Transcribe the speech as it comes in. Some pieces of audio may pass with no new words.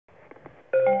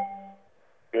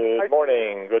Good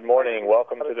morning. Good morning.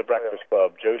 Welcome to the Breakfast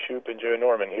Club. Joe Shoop and Joe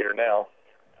Norman here now.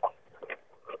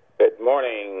 Good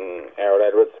morning. Harold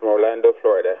Edwards from Orlando,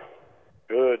 Florida.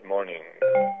 Good morning.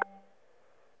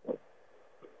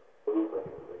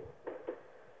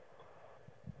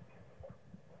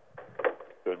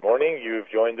 Good morning. You've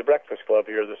joined the Breakfast Club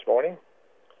here this morning.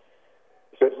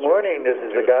 Good morning. This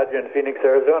is Agaji in Phoenix,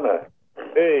 Arizona.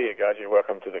 Hey, Agaji.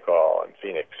 Welcome to the call in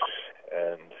Phoenix.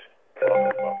 And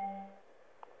welcome.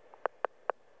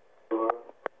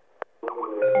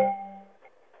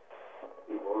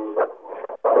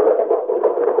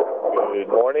 Good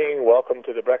morning. Welcome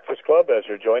to the Breakfast Club. As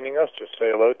you're joining us, just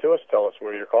say hello to us. Tell us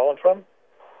where you're calling from.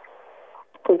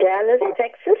 Dallas,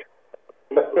 Texas.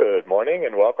 Good morning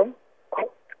and welcome.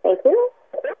 Thank you.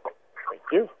 Thank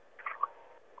you.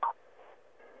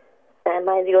 Am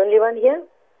I the only one here?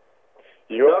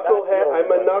 Knucklehead.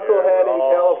 I'm a knucklehead in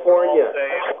California.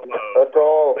 That's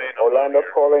all. Orlando's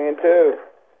calling in too.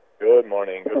 Good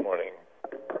morning. Good morning.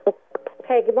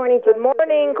 Hey, good morning. Good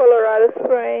morning, Colorado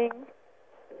Springs.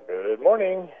 Good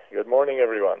morning. Good morning,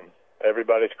 everyone.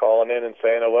 Everybody's calling in and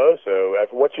saying hello. So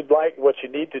what you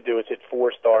need to do is hit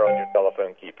 4-star on your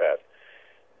telephone keypad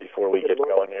before we get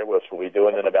going here, which we'll be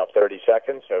doing in about 30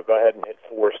 seconds. So go ahead and hit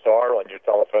 4-star on your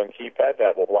telephone keypad.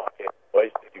 That will block any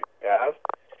voice that you have.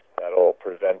 That'll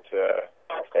prevent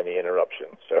any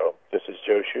interruptions. So this is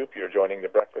Joe Shoop. You're joining the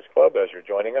Breakfast Club. As you're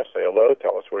joining us, say hello.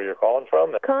 Tell us where you're calling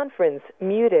from. Conference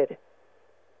muted.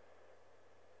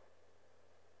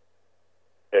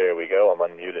 There we go. I'm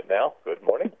unmuted now. Good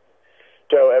morning.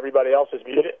 Joe, everybody else is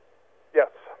muted? Yes.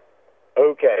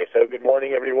 Okay, so good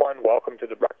morning, everyone. Welcome to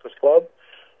the Breakfast Club.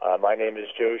 My name is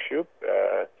Joe Shoop.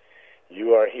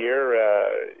 You are here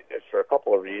for a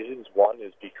couple of reasons. One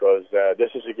is because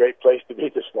this is a great place to be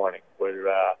this morning. We're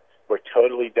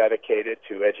totally dedicated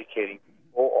to educating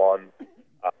people on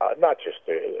not just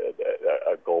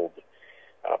a gold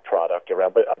product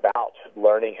around, but about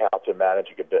learning how to manage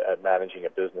a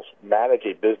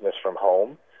business from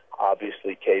home.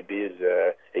 Obviously, KB is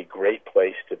a great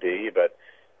place to be, but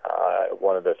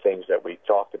one of the things that we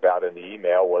talked about in the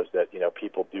email was that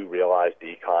people do realize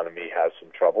the economy has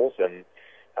some troubles and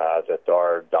that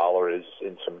our dollar is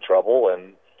in some trouble,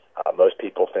 and most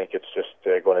people think it's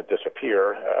just going to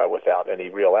disappear without any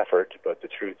real effort. But the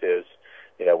truth is,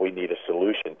 we need a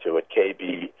solution to it.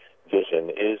 KB Vision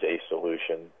is a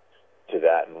solution to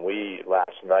that, and we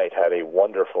last night had a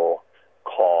wonderful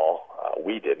call.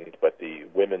 We didn't, but the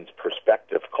Women's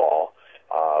Perspective call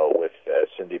with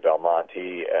Cindy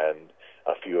Belmonte and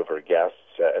a few of her guests.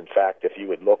 In fact, if you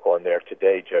would look on there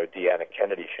today, Joe, Deanna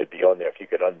Kennedy should be on there. If you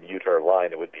could unmute her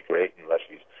line, it would be great, unless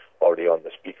she's already on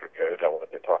the speaker code. I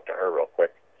wanted to talk to her real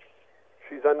quick.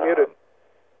 She's unmuted.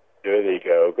 There you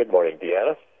go. Good morning,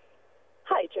 Deanna.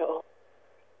 Hi, Joe.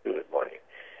 Good morning.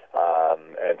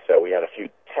 And so we had a few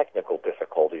technical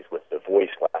difficulties with the voice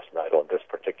last night on this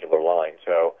particular line.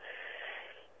 So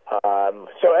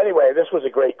anyway, this was a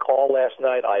great call last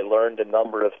night. I learned a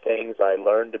number of things. I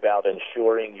learned about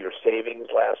insuring your savings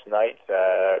last night.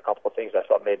 A couple of things I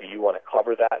thought maybe you want to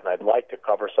cover that, and I'd like to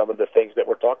cover some of the things that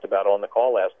were talked about on the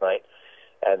call last night,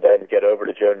 and then get over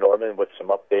to Joe Norman with some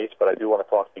updates. But I do want to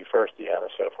talk to you first, Deanna,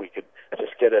 so if we could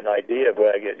just get an idea of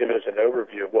give us an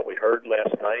overview of what we heard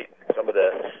last night, and some of the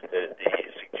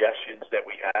suggestions that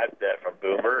we had from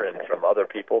Boomer and from other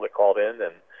people that called in,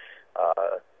 and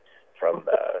from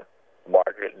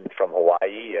Margaret and from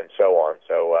Hawaii and so on.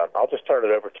 So I'll just turn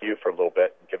it over to you for a little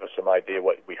bit and give us some idea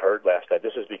what we heard last night.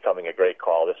 This is becoming a great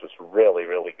call. This was really,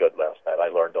 really good last night. I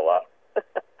learned a lot.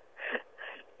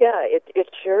 Yeah, it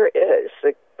sure is.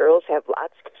 The girls have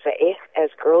lots to say, as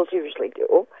girls usually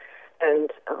do.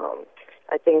 And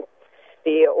I think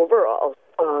the overall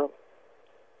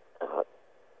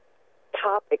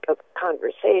topic of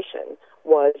conversation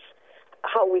was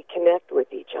how we connect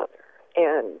with each other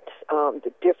and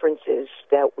the differences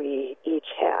that we each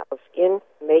have in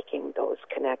making those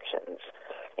connections.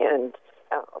 And,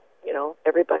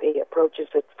 everybody approaches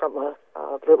it from a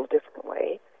little different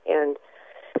way. And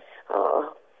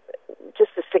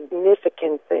just the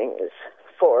significant things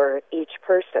for each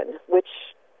person, which,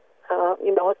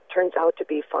 it turns out to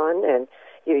be fun, and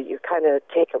you kind of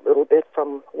take a little bit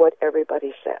from what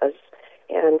everybody says.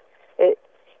 And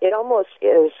it almost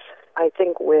is, I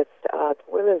think, with the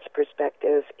women's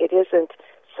perspective, it isn't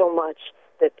so much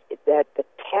that the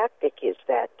tactic is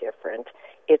that different.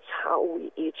 It's how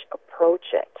we each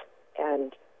approach it,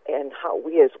 and how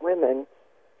we as women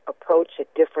approach it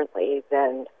differently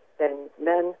than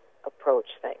men approach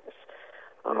things.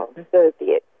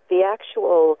 The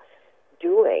actual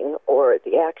doing, or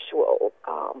the actual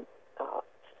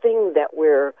thing that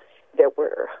we're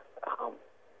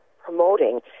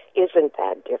promoting isn't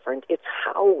that different. It's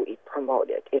how we promote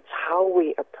it. It's how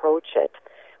we approach it,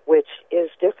 which is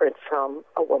different from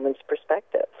a woman's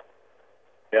perspective.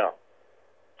 Yeah.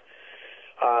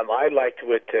 I liked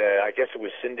what, I guess it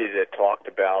was Cindy that talked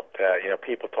about,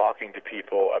 people talking to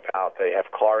people about they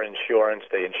have car insurance,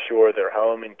 they insure their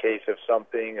home in case of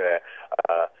something, a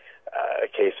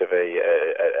case of a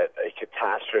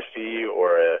catastrophe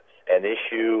or an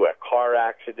issue, a car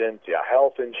accident,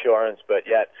 health insurance, but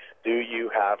yet do you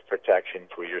have protection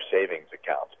for your savings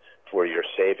accounts, for your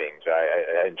savings,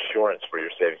 insurance for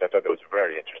your savings? I thought that was a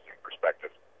very interesting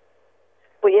perspective.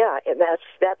 Well, yeah, and that's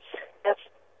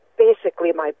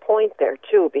basically my point there,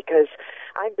 too, because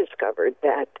I've discovered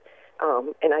that,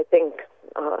 and I think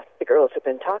the girls have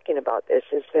been talking about this,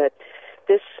 is that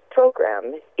this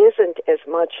program isn't as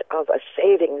much of a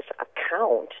savings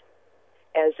account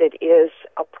as it is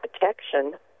a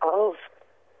protection of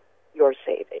your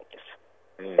savings.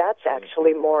 That's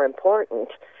actually more important.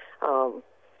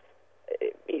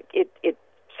 It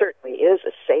certainly is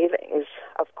a savings,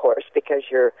 of course, because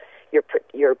you're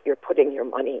putting your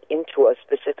money into a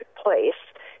specific place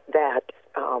that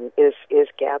is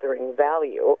gathering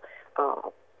value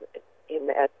in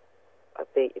that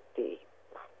the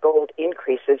gold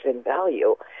increases in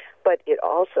value, but it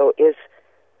also is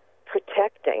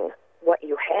protecting what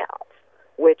you have,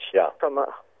 which from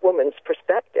a woman's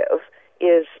perspective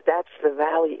that's the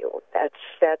value. That's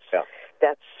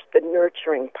the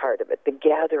nurturing part of it, the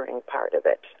gathering part of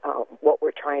it, what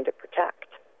we're trying to protect.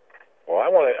 Well, I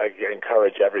want to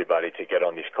encourage everybody to get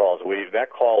on these calls. That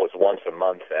call is once a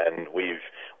month, and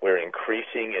we're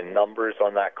increasing in numbers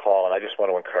on that call. And I just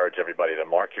want to encourage everybody to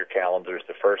mark your calendars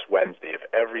the first Wednesday of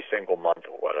every single month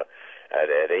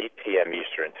at 8 p.m.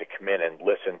 Eastern to come in and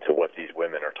listen to what these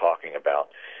women are talking about.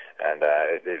 And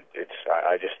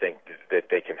I just think that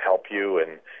they can help you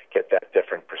and get that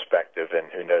different perspective.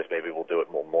 And who knows, maybe we'll do it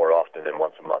more often than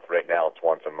once a month. Right now it's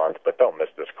once a month, but don't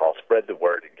miss this call. Spread the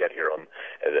word and get here on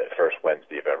the first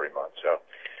Wednesday of every month. So,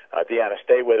 Deanna,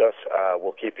 stay with us.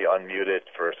 We'll keep you unmuted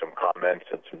for some comments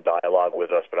and some dialogue with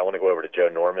us. But I want to go over to Joe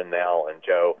Norman now. And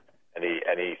Joe,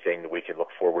 anything that we can look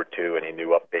forward to? Any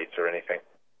new updates or anything?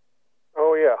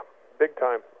 Oh yeah, big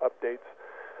time updates.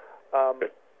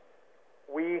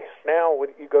 When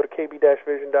you go to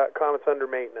kb-vision.com, it's under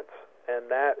maintenance,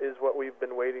 and that is what we've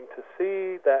been waiting to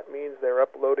see. That means they're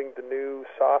uploading the new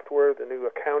software, the new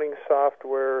accounting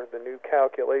software, the new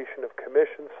calculation of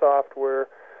commission software.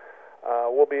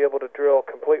 We'll be able to drill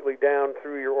completely down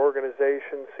through your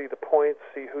organization, see the points,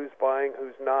 see who's buying,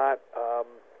 who's not.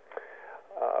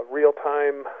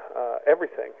 Real-time,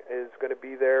 everything is going to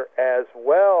be there, as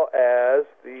well as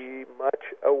the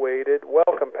much-awaited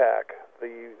welcome pack,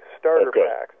 the starter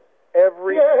pack.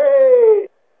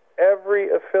 Every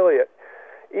affiliate,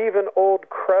 even old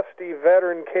crusty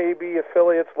veteran KB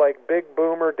affiliates like Big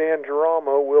Boomer, Dan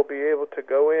Girolamo, will be able to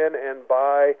go in and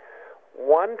buy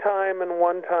one time and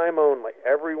one time only.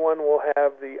 Everyone will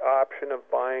have the option of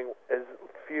buying as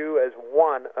few as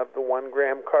one of the 1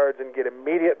 gram cards and get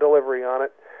immediate delivery on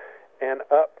it, and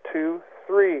up to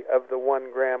 3 of the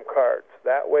 1 gram cards.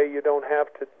 That way you don't have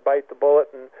to bite the bullet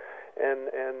and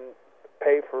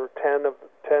pay for 10 of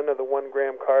the 1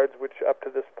 gram cards, which up to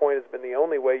this point has been the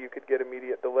only way you could get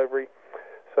immediate delivery.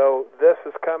 So this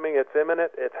is coming. It's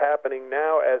imminent. It's happening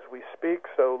now as we speak.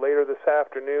 So later this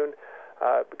afternoon,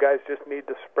 the guys just need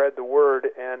to spread the word.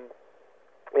 And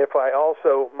if I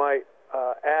also might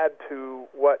add to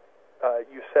what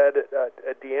you said,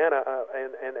 Deanna,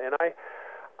 and I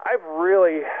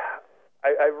really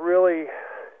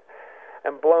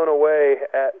am blown away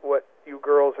at what you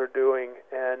girls are doing.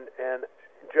 And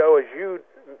Joe, as you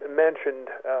mentioned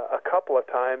a couple of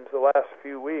times the last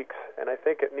few weeks, and I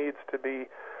think it needs to be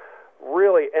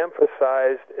really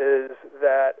emphasized, is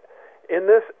that in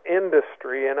this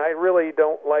industry, and I really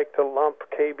don't like to lump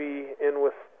KB in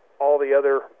with all the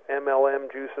other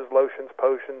MLM juices, lotions,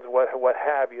 potions, what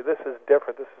have you. This is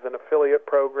different. This is an affiliate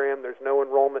program. There's no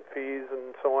enrollment fees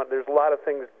and so on. There's a lot of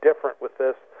things different with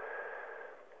this.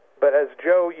 But as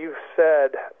Joe, you've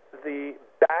said, the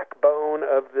backbone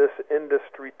of this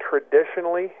industry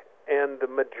traditionally, and the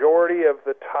majority of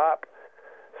the top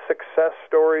success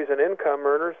stories and income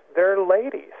earners, they're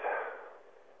ladies.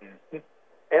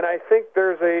 And I think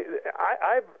there's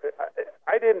I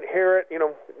didn't hear it,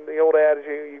 the old adage,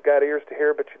 you got ears to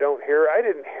hear, but you don't hear. I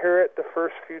didn't hear it the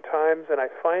first few times, and I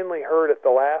finally heard it the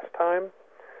last time.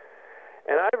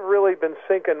 And I've really been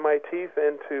sinking my teeth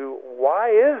into, why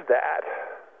is that?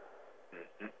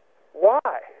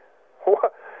 Why?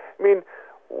 I mean,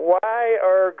 why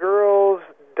are girls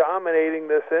dominating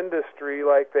this industry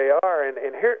like they are? And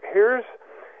here's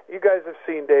You guys have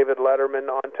seen David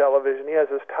Letterman on television. He has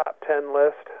his top 10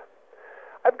 list.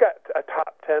 I've got a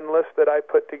top 10 list that I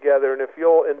put together, and if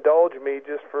you'll indulge me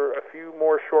just for a few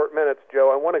more short minutes, Joe,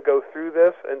 I want to go through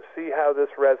this and see how this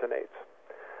resonates.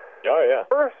 Oh, yeah.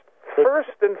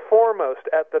 First and foremost,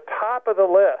 at the top of the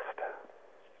list,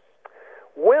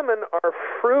 women are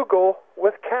frugal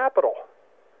with capital.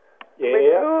 Yeah. I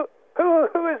mean,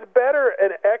 who is better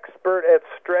an expert at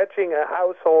stretching a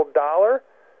household dollar?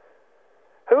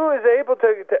 Who is able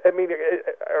to I mean,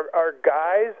 are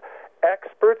guys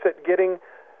experts at getting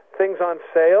things on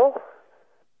sale?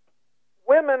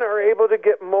 Women are able to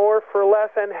get more for less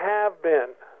and have been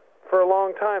for a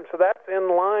long time. So that's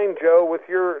in line, Joe, with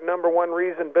your number one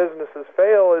reason businesses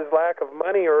fail is lack of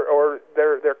money or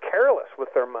they're careless with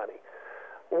their money.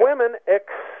 Women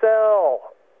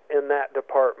excel in that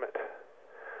department.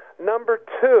 Number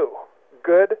two,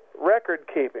 good record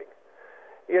keeping.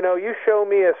 You know, you show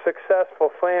me a successful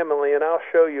family and I'll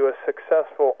show you a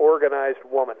successful, organized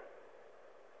woman.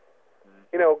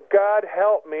 You know, God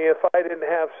help me if I didn't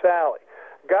have Sally.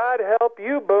 God help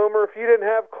you, Boomer, if you didn't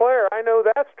have Claire. I know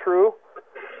that's true.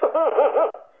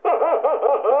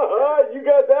 You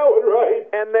got that one right.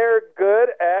 And they're good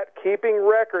at keeping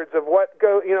records of what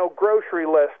grocery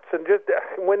lists and just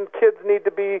when kids need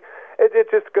to be, it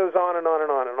just goes on and on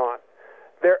and on and on.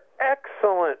 They're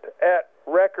excellent at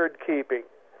record keeping.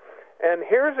 And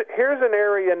here's an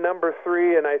area, number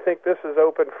three, and I think this is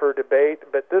open for debate,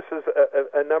 but this is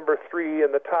a number three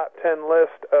in the top 10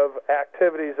 list of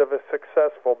activities of a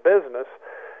successful business,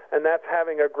 and that's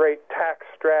having a great tax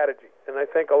strategy. And I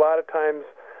think a lot of times,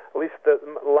 at least a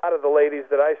lot of the ladies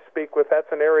that I speak with, that's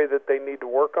an area that they need to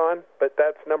work on, but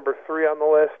that's number three on the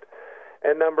list.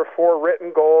 And number four,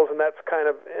 written goals, and that's kind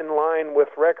of in line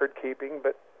with record keeping.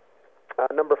 But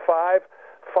number five,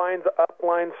 finds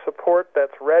upline support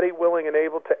that's ready, willing, and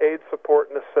able to aid, support,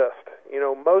 and assist. You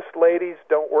know, most ladies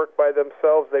don't work by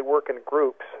themselves. They work in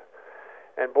groups.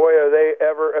 And boy, are they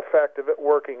ever effective at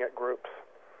working at groups.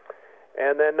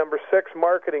 And then number six,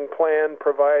 marketing plan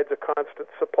provides a constant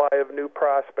supply of new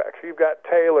prospects. You've got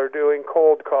Taylor doing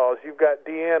cold calls. You've got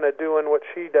Deanna doing what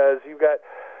she does. You've got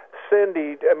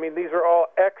Cindy. I mean, these are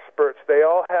all experts. They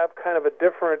all have kind of a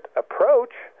different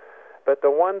approach. But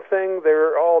the one thing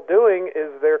they're all doing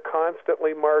is they're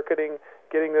constantly marketing,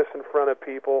 getting this in front of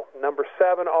people. Number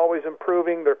seven, always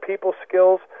improving their people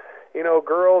skills. You know,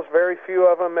 girls, very few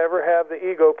of them ever have the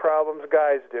ego problems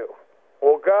guys do.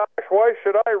 Well, gosh, why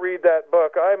should I read that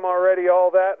book? I'm already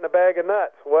all that in a bag of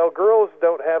nuts. Well, girls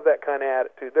don't have that kind of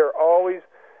attitude. They're always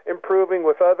improving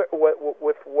with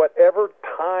whatever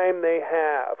time they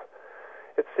have.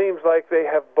 It seems like they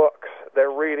have books.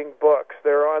 They're reading books.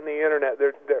 They're on the internet.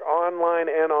 They're online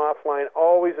and offline,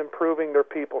 always improving their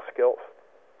people skills.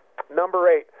 Number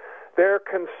eight, they're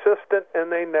consistent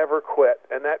and they never quit.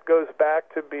 And that goes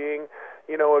back to being,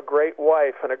 you know, a great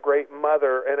wife and a great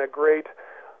mother and a great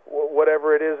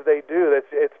whatever it is they do.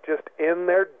 It's just in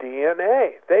their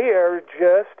DNA. They are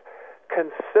just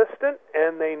consistent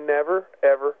and they never,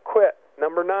 ever quit.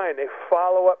 Number nine, they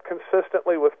follow up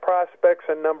consistently with prospects.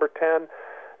 And number 10,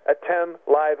 attend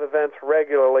live events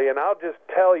regularly. And I'll just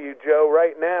tell you, Joe,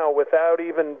 right now, without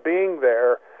even being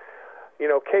there, you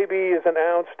know, KB has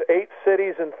announced 8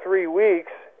 cities in 3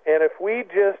 weeks. And if we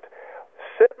just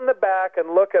sit in the back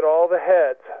and look at all the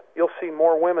heads, you'll see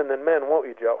more women than men, won't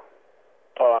you, Joe?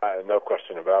 Oh, no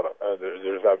question about it.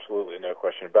 There's absolutely no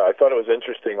question about it. I thought it was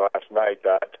interesting last night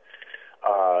that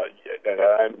and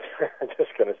I'm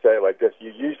just going to say it like this.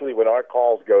 Usually when our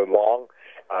calls go long,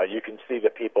 you can see the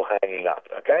people hanging up,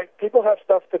 okay? People have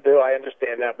stuff to do. I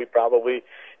understand that. We probably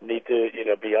need to,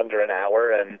 be under an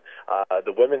hour. And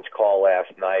the women's call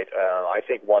last night, I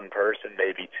think one person,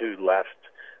 maybe 2 left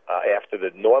after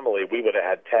normally we would have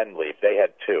had 10 leave. They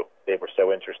had 2. They were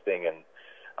so interesting and,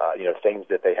 things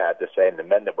that they had to say. And the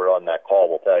men that were on that call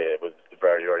will tell you it was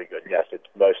very, very good. Yes, it's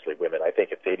mostly women. I think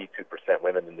it's 82%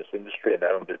 women in this industry, in the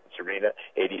home business arena.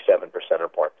 87% are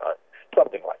part-time.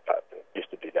 Something like that. It used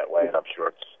to be that way, and I'm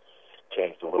sure it's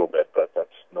changed a little bit, but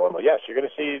that's normal. Yes, you're going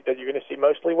to see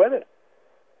mostly women.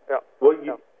 Yeah. Well,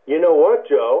 you know what,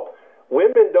 Joe?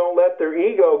 Women don't let their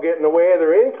ego get in the way of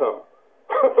their income.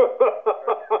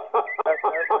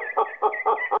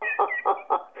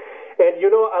 And,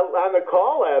 on the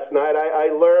call last night,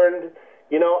 I learned,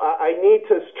 I need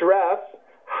to stress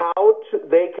how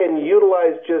they can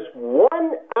utilize just 1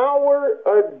 hour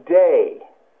a day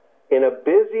in a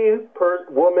busy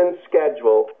woman's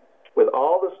schedule with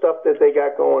all the stuff that they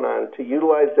got going on, to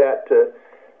utilize that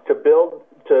to build,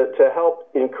 to help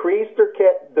increase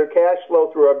their cash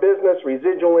flow through our business,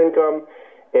 residual income,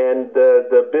 and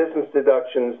the business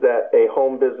deductions that a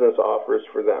home business offers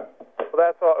for them. Well,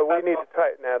 that's all. We need to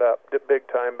tighten that up big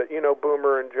time. But,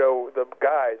 Boomer and Joe, the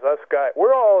guys, us guys,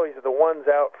 we're always the ones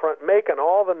out front making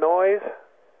all the noise,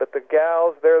 but the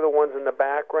gals, they're the ones in the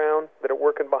background that are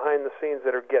working behind the scenes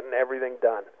that are getting everything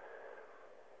done.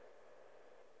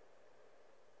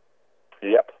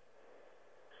 Yep.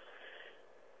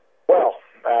 Well,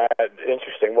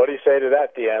 interesting. What do you say to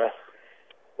that, Deanna?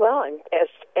 Well,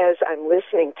 as I'm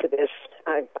listening to this,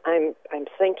 I'm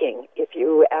thinking, if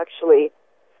you actually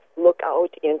look out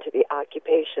into the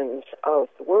occupations of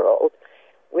the world,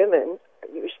 women are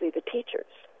usually the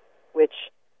teachers,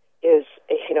 which is,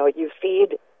 you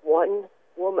feed one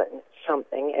woman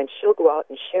something and she'll go out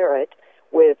and share it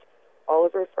with all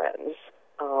of her friends,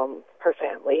 her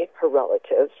family, her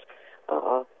relatives,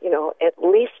 at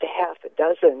least a half a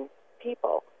dozen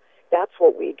people. That's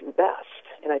what we do best.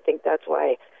 And I think that's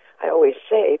why I always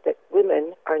say that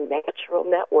women are natural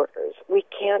networkers. We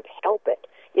can't help it.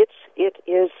 It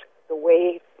is the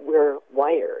way we're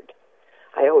wired.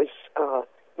 I always,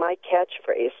 my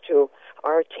catchphrase to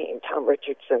our team, Tom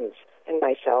Richardson's and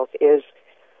myself, is,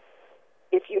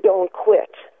 if you don't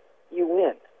quit, you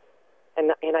win.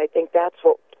 And I think that's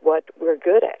what we're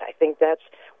good at. I think that's,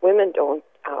 women don't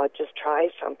just try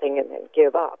something and then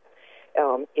give up.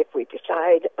 If we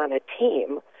decide on a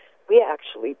team, we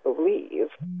actually believe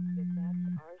that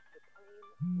that's our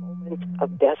supreme moment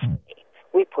of destiny.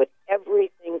 We put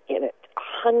everything in it,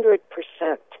 100%,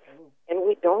 and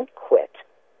we don't quit.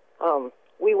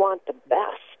 We want the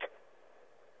best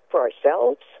for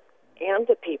ourselves and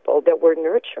the people that we're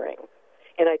nurturing.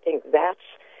 And I think that's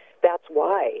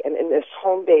why, and in this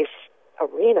home-based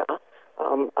arena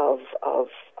of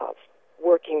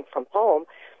working from home,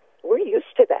 we're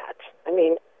used to that. I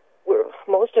mean,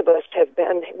 most of us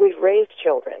we've raised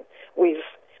children. We've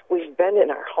been in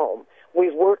our home.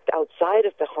 We've worked outside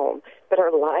of the home, but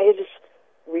our lives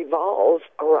revolve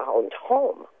around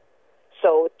home.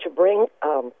 So to bring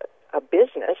a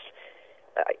business,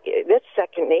 that's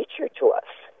second nature to us.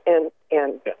 And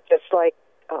just like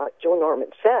Joe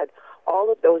Norman said,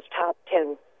 all of those top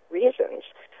 10 reasons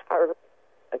are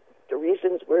the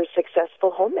reasons we're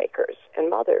successful homemakers and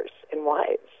mothers and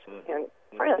wives and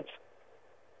friends.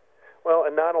 Well,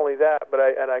 and not only that, but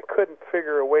I couldn't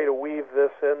figure a way to weave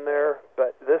this in there,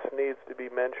 but this needs to be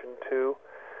mentioned too,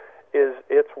 is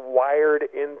it's wired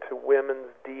into women's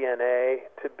DNA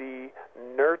to be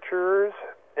nurturers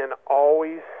and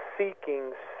always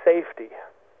seeking safety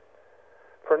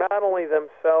for not only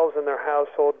themselves and their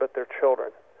household, but their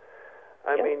children.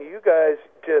 I mean, you guys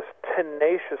just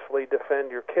tenaciously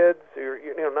defend your kids.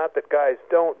 Not that guys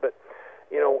don't, but,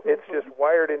 it's just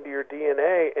wired into your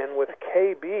DNA. And with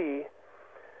KB,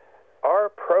 our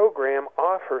program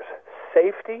offers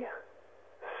safety,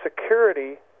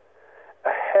 security, a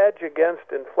hedge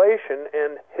against inflation,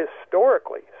 and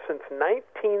historically, since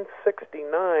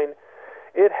 1969,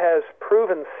 it has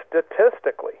proven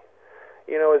statistically,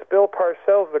 as Bill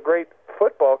Parcells, the great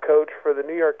football coach for the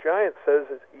New York Giants, says,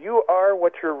 is you are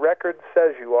what your record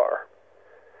says you are.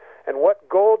 And what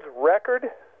Gold's record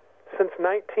since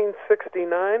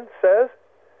 1969 says?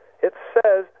 It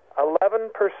says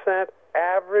 11%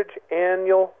 average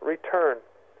annual return.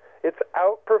 It's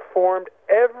outperformed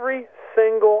every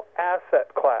single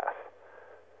asset class.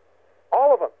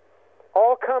 All of them.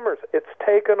 All comers. It's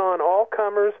taken on all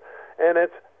comers, and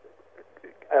it's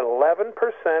 11%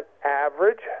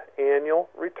 average annual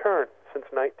return since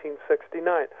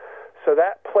 1969. So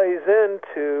that plays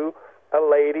into a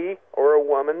lady or a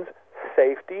woman's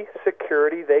safety,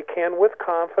 security. They can, with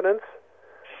confidence,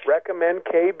 recommend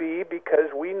KB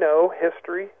because we know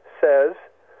history says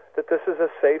that this is a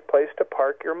safe place to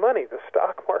park your money. The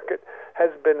stock market has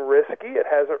been risky. It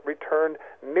hasn't returned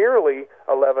nearly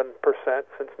 11%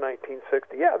 since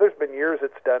 1960. Yeah, there's been years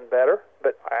it's done better,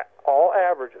 but all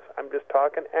averages. I'm just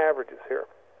talking averages here.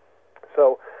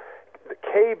 So the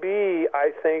KB,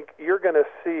 I think you're going to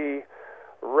see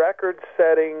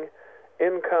record-setting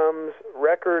incomes,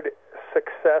 record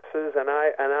successes, and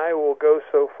I will go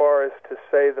so far as to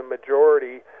say the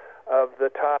majority of the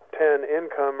top 10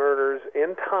 income earners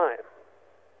in time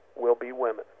will be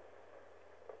women.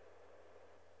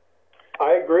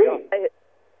 I agree.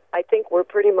 I think we're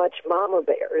pretty much mama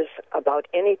bears about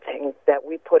anything that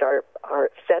we put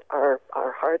set our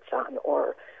hearts on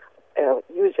or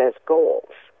use as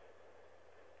goals.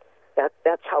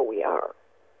 That's how we are.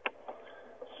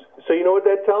 So you know what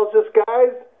that tells us,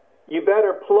 guys? You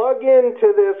better plug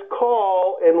into this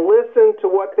call and listen to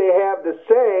what they have to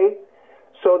say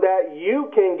so that you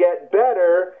can get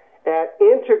better at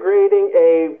integrating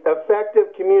a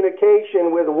effective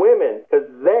communication with women, because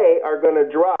they are going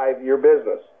to drive your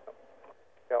business.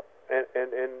 Yeah,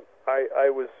 and I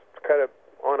was kind of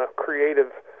on a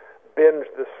creative binge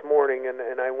this morning,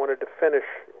 and I wanted to finish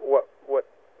what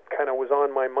kind of was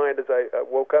on my mind as I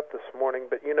woke up this morning.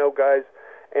 But you know, guys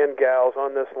and gals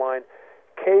on this line,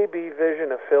 KB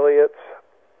Vision affiliates,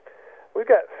 we've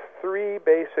got 3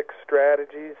 basic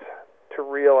strategies to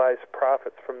realize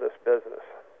profits from this business.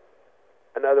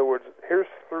 In other words, here's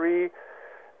 3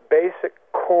 basic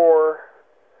core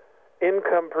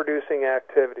income-producing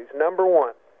activities. Number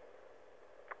 1,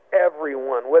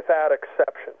 everyone, without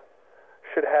exception,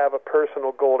 should have a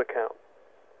personal gold account.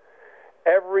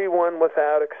 Everyone,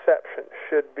 without exception,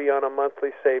 should be on a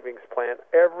monthly savings plan.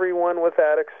 Everyone,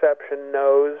 without exception,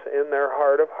 knows in their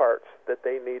heart of hearts that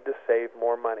they need to save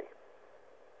more money.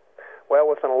 Well,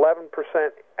 with an 11%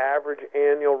 average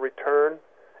annual return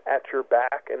at your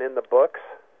back and in the books,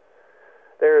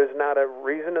 there is not a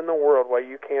reason in the world why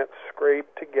you can't scrape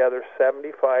together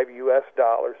 $75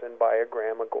 and buy a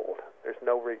gram of gold. There's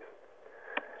no reason.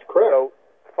 Correct. So,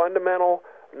 fundamental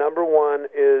number 1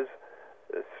 is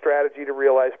strategy to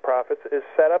realize profits is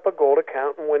set up a gold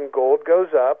account, and when gold goes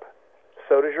up,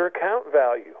 so does your account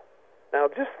value. Now,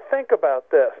 just think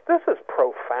about this. This is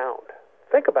profound.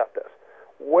 Think about this.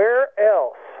 Where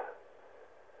else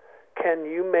can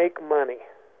you make money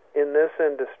in this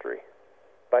industry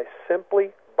by simply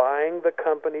buying the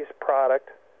company's product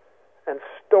and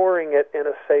storing it in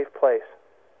a safe place?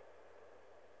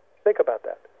 Think about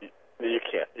that. You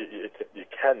can't. You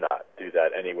cannot do that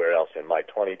anywhere else. In my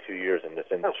 22 years in this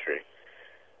industry,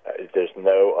 there's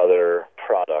no other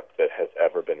product that has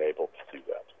ever been able to do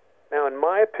that. Now, in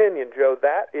my opinion, Joe,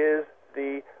 that is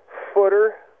the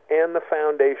footer and the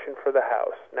foundation for the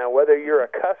house. Now, whether you're a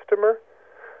customer,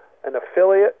 an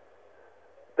affiliate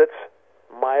that's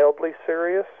mildly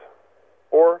serious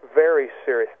or very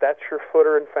serious, that's your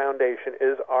footer and foundation,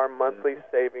 is our monthly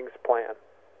savings plan.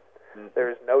 There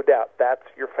is no doubt that's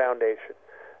your foundation.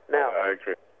 Now, I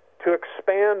agree. To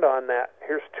expand on that,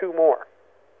 here's 2 more.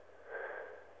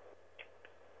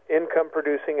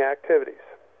 Income-producing activities.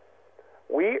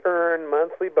 We earn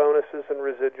monthly bonuses and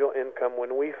residual income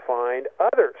when we find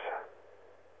others.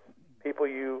 People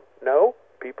you know,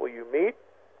 people you meet.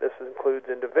 This includes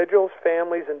individuals,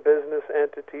 families, and business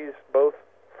entities, both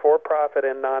for-profit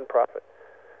and non-profit.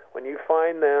 When you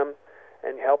find them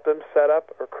and help them set up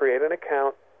or create an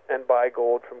account and buy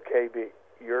gold from KB,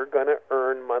 you're going to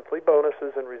earn monthly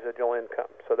bonuses and residual income.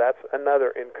 So that's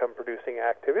another income-producing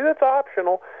activity that's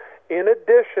optional in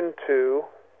addition to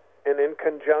and in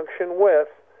conjunction with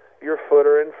your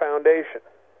footer and foundation,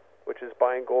 which is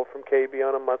buying gold from KB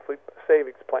on a monthly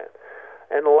savings plan.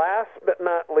 And last but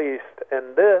not least,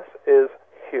 and this is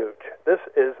huge, this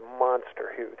is monster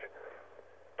huge,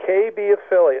 KB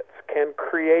affiliates can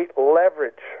create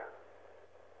leverage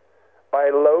by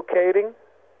locating,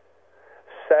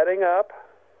 setting up,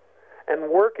 and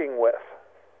working with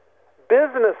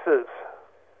businesses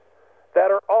that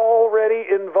are already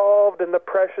involved in the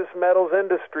precious metals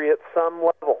industry at some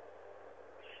level.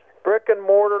 Brick and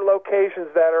mortar locations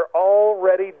that are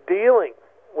already dealing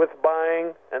with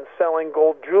buying and selling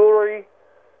gold jewelry,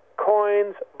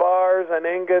 coins, bars, and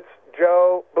ingots.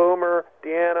 Joe, Boomer,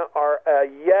 Deanna are a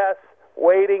yes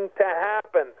waiting to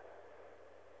happen.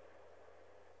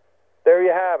 There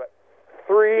you have it.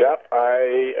 3. Yep,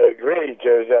 I agree,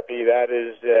 Giuseppe. That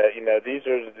is,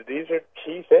 these are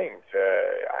key things.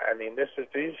 I mean, this is,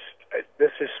 so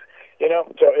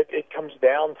it comes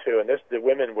down to, and the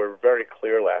women were very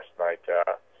clear last night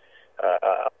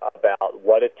about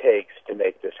what it takes to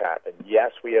make this happen.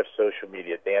 Yes, we have social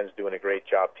media. Dan's doing a great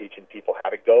job teaching people how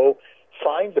to go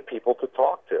find the people to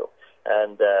talk to,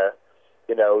 and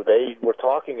they were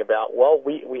talking about, well,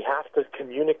 we have to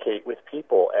communicate with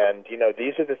people, and,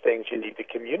 these are the things you need to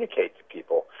communicate to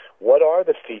people. What are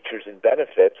the features and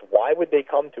benefits? Why would they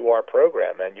come to our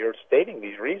program? And you're stating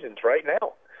these reasons right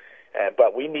now.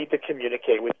 But we need to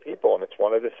communicate with people, and it's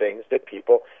one of the things that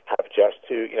people have just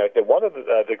to, one of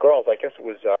the girls, I guess it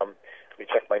was, let me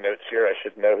check my notes here, I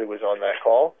should know who was on that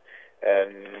call,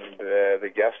 and the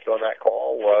guest on that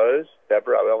call was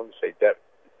Deborah. I want to say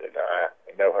I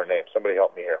know her name. Somebody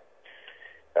help me here.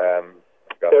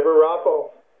 Deborah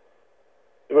Raffo.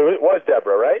 It was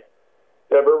Deborah, right?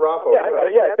 Deborah Raffo.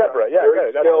 Yeah, Deborah. Yeah,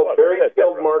 very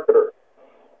skilled marketer.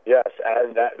 Yes,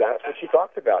 and that's what she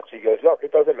talked about. She goes, look,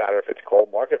 it doesn't matter if it's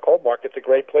cold market. Cold market's a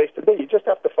great place to be. You just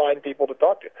have to find people to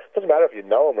talk to. It doesn't matter if you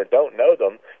know them or don't know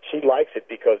them. She likes it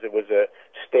because it was a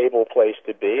stable place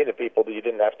to be, and the people that you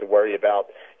didn't have to worry about,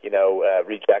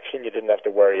 rejection. You didn't have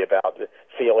to worry about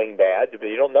feeling bad, but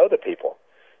you don't know the people.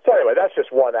 So anyway, that's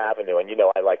just one avenue, and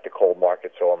I like the cold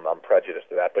market, so I'm prejudiced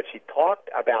to that. But she talked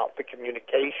about the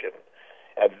communication,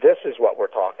 and this is what we're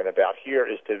talking about here: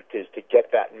 is to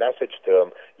get that message to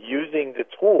them using the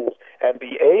tools and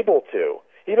be able to.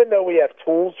 Even though we have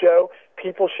tools, Joe,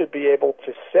 people should be able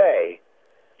to say,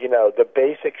 the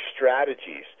basic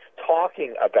strategies.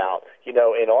 Talking about,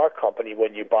 in our company,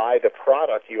 when you buy the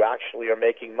product, you actually are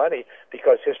making money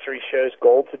because history shows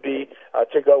gold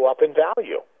to go up in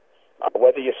value.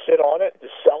 Whether you sit on it, to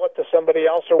sell it to somebody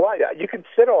else, or what, you can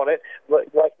sit on it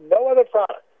like no other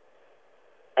product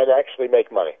and actually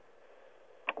make money.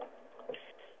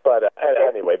 But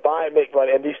anyway, buy and make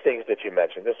money, and these things that you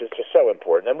mentioned, this is just so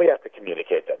important, and we have to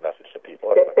communicate that message to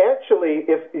people. Actually,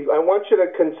 if I want you to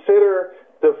consider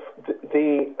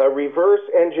the reverse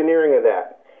engineering of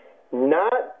that,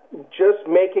 not just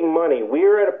making money. We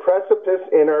are at a precipice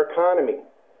in our economy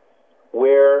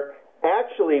where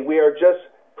actually we are just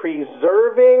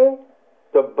preserving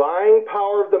the buying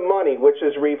power of the money, which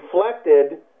is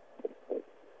reflected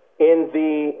in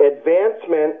the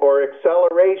advancement or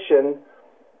acceleration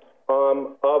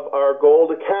of our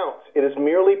gold accounts. It is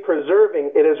merely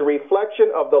preserving. It is a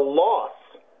reflection of the loss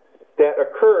that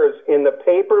occurs in the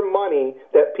paper money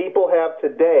that people have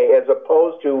today, as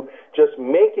opposed to just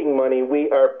making money.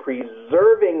 We are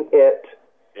preserving it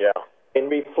in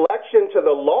reflection to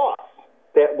the loss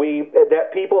that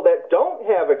people that don't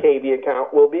have a KB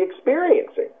account will be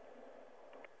experiencing.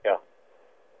 Yeah.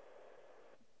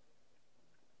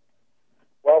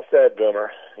 Well said,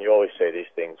 Boomer. You always say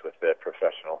these things with the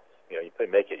professional. You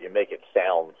make it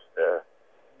sound,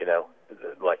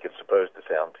 like it's supposed to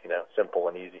sound, simple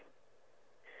and easy.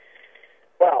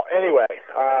 Well, anyway,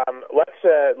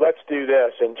 let's do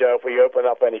this. And Joe, if we open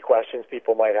up any questions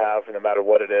people might have, no matter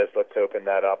what it is, let's open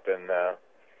that up and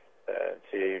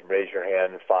see. Raise your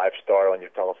hand, 5-star on your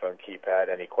telephone keypad.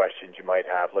 Any questions you might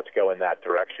have, let's go in that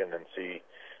direction and see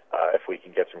if we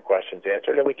can get some questions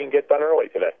answered, and we can get done early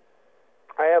today.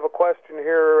 I have a question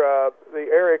here. The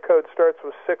area code starts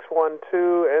with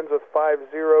 612, ends with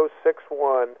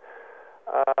 5061.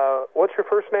 What's your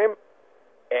first name?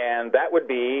 And that would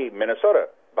be Minnesota.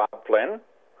 Bob Flynn,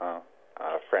 a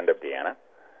friend of Deanna.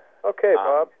 Okay,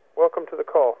 Bob. Welcome to the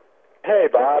call. Hey,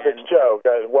 Bob. It's Joe.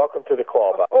 Welcome to the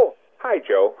call, Bob. Oh, hi,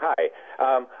 Joe. Hi.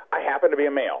 I happen to be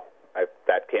a male.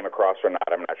 That came across or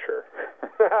not, I'm not sure.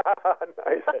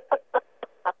 Nice.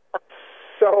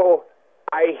 So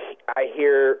I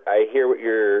hear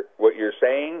what you're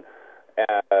saying,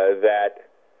 that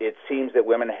it seems that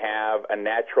women have a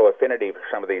natural affinity for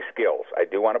some of these skills. I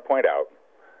do want to point out,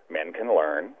 men can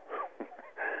learn.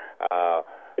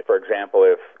 For example,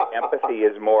 if empathy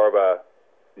is more of a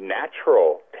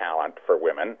natural talent for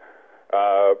women,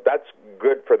 that's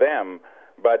good for them,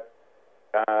 but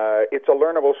it's a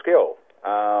learnable skill.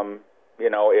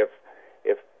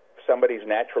 If somebody's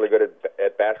naturally good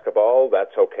at basketball,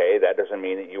 that's okay. That doesn't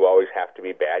mean that you always have to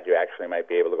be bad. You actually might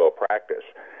be able to go practice.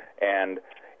 And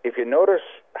if you notice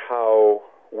how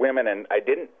women, and I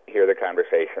didn't hear the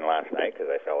conversation last night because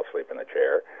I fell asleep in the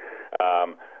chair,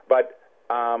 but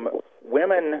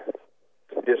women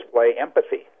display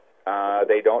empathy.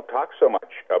 They don't talk so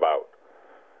much about,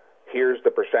 here's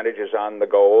the percentages on the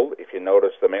gold. If you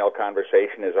notice, the male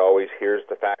conversation is always, here's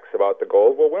the facts about the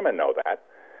gold. Well, women know that.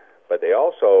 But they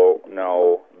also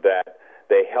know that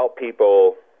they help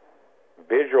people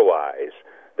visualize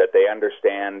that they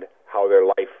understand how their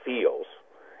life feels.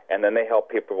 And then they help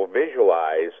people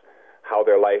visualize how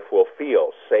their life will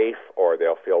feel, safe, or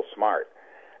they'll feel smart.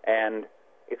 And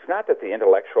it's not that the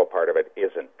intellectual part of it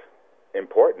isn't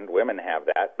important. Women have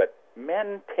that. But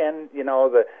men tend, men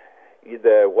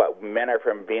are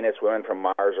from Venus, women from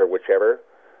Mars, or whichever.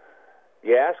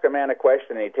 You ask a man a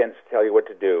question, and he tends to tell you what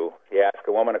to do. You ask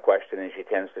a woman a question, and she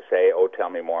tends to say, oh,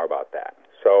 tell me more about that.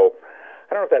 So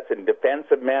I don't know if that's in defense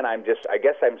of men. I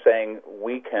guess I'm saying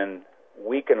we can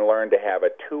learn to have a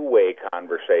two-way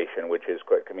conversation, which is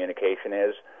what communication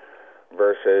is,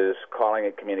 versus calling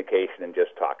it communication and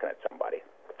just talking at somebody.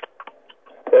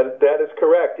 That is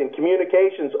correct. In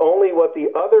communication's only what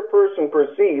the other person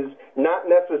perceives, not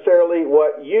necessarily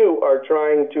what you are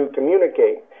trying to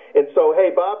communicate. And so,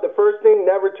 hey, Bob, the first thing,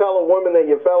 never tell a woman that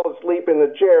you fell asleep in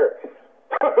the chair.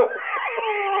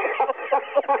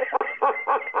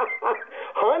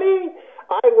 Honey,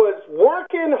 I was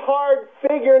working hard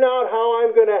figuring out how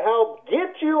I'm going to help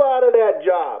get you out of that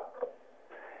job.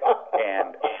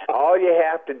 And all you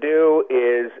have to do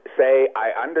is say,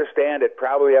 I understand it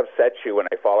probably upsets you when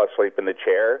I fall asleep in the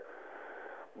chair,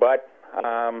 but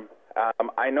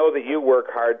I know that you work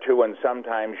hard too, and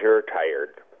sometimes you're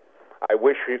tired. I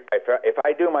wish if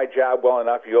I do my job well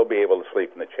enough, you'll be able to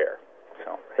sleep in the chair.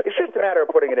 So it's just a matter of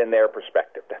putting it in their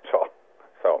perspective. That's all.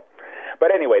 So,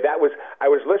 but anyway, I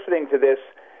was listening to this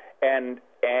and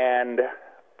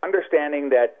understanding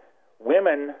that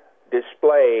women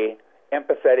display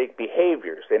empathetic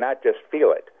behaviors. They not just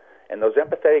feel it. And those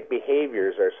empathetic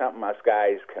behaviors are something us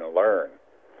guys can learn.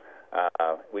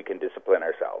 We can discipline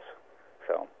ourselves.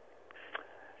 So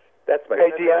that's my...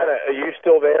 Hey, Deanna, are you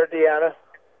still there, Deanna?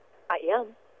 I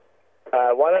am.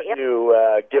 Why don't you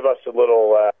give us a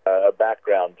little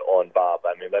background on Bob?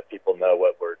 I mean, let people know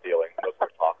what we're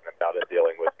talking about and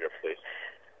dealing with here, please.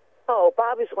 Oh,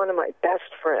 Bob is one of my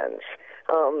best friends.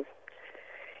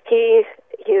 He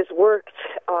has worked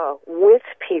with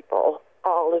people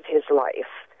all of his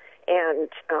life, and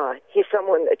he's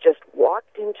someone that just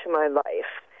walked into my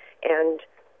life, and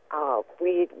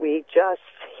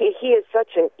he is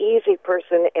such an easy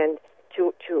person and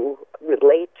to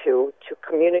relate to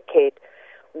communicate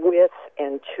with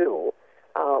and to,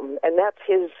 and that's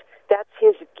his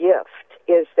gift,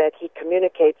 is that he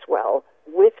communicates well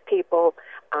with people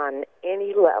on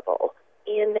any level,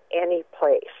 in any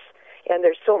place. And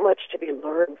there's so much to be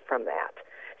learned from that.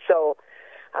 So,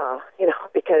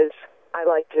 because I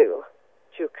like to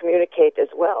communicate as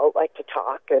well, like to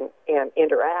talk and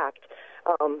interact,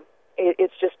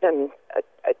 it's just been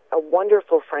a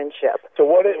wonderful friendship. So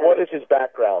what is his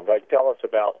background? Like, tell us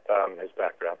about his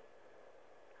background.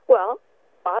 Well,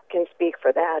 Bob can speak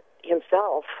for that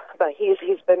himself, but he's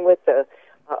been with the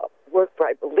work for,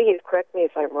 I believe, correct me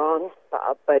if I'm wrong,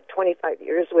 Bob, but 25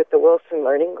 years with the Wilson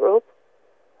Learning Group.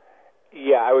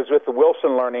 Yeah, I was with the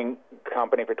Wilson Learning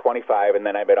Company for 25, and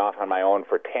then I've been off on my own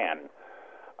for 10.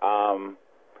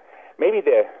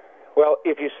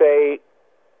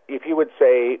 If you would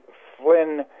say,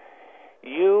 Flynn,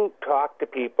 you talk to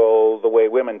people the way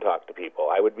women talk to people,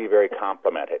 I would be very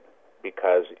complimented,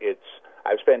 because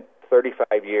I've spent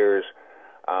 35 years,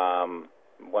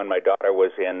 when my daughter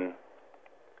was in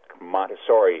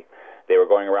Montessori, they were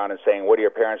going around and saying, what do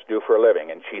your parents do for a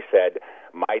living? And she said,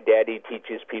 my daddy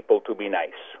teaches people to be nice.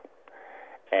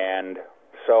 And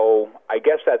so I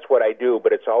guess that's what I do,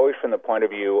 but it's always from the point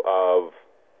of view of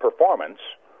performance.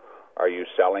 Are you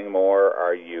selling more?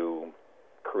 Are you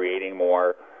creating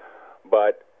more?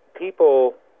 But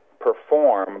people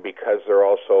perform because they're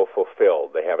also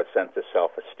fulfilled. They have a sense of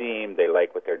self-esteem. They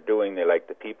like what they're doing. They like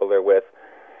the people they're with.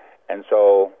 And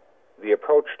so the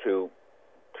approach to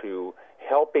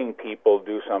helping people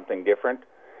do something different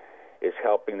is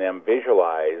helping them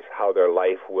visualize how their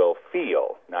life will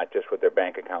feel, not just what their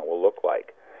bank account will look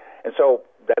like. And so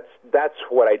that's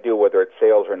what I do, whether it's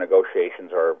sales or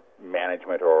negotiations or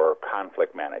management or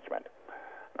conflict management.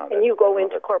 And you go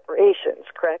into corporations,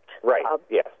 correct? Right,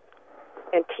 yes.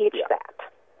 And teach that.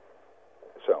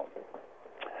 So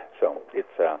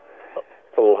it's a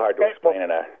little hard to explain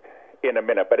in a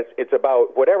minute, but it's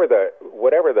about whatever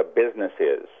the business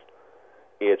is.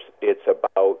 It's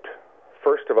about,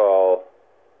 first of all,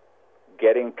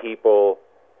 getting people.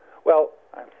 Well,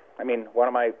 I mean, one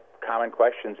of my common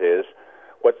questions is,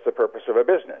 what's the purpose of a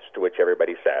business? To which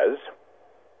everybody says,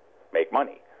 make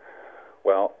money.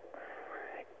 Well,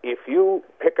 if you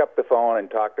pick up the phone and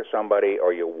talk to somebody,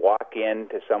 or you walk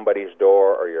into somebody's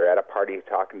door, or you're at a party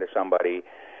talking to somebody,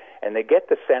 and they get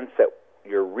the sense that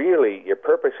your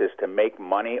purpose is to make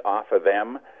money off of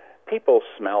them, people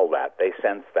smell that. They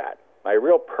sense that. My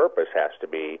real purpose has to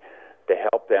be to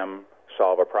help them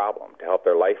solve a problem, to help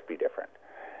their life be different.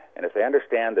 And if they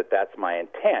understand that that's my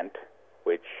intent,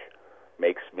 which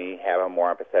makes me have a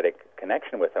more empathetic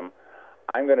connection with them,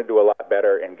 I'm going to do a lot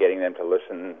better in getting them to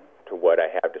listen to what I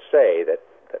have to say that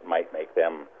might make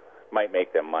them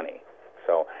money.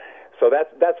 So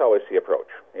that's always the approach.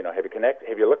 You know, have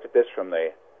you looked at this from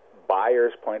the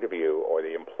buyer's point of view or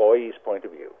the employee's point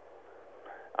of view?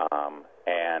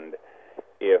 And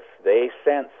if they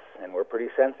sense, and we're pretty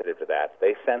sensitive to that,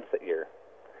 they sense that you're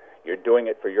doing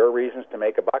it for your reasons to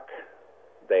make a buck,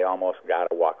 they almost got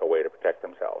to walk away to protect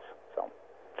themselves. So,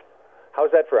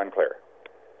 how's that for unclear?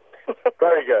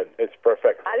 Very good. It's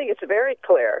perfect. I think it's very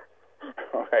clear.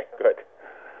 All right, good.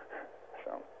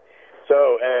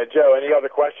 So, Joe, any other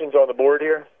questions on the board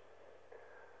here?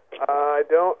 I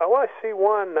don't. Oh, I see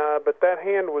one, but that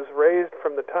hand was raised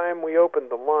from the time we opened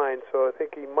the line, so I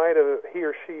think he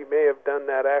or she may have done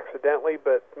that accidentally,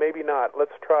 but maybe not.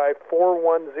 Let's try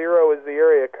 410 is the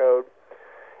area code,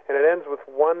 and it ends with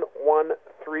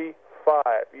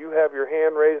 1135. You have your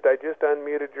hand raised. I just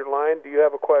unmuted your line. Do you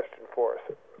have a question for us?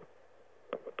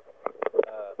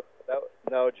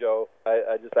 No, Joe.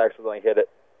 I just accidentally hit it.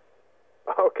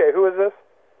 Okay, who is this?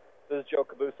 This is Joe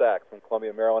Kabusak from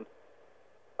Columbia, Maryland.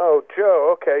 Oh,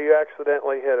 Joe, okay, you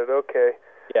accidentally hit it, okay.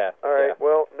 Yeah. All right. Yeah.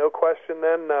 Well, no question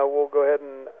then. We'll go ahead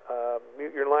and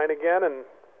mute your line again and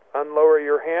unlower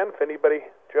your hand. If anybody,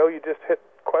 Joe, you just hit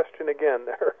question again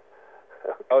there.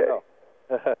 Okay. Oh, no.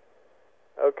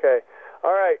 Okay.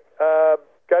 All right.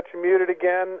 Got you muted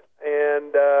again.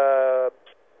 And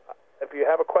if you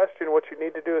have a question, what you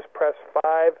need to do is press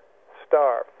 5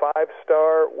 star. 5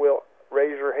 star will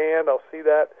raise your hand. I'll see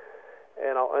that,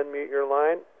 and I'll unmute your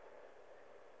line.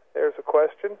 There's a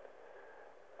question.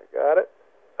 I got it.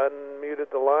 Unmuted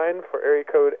the line for area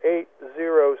code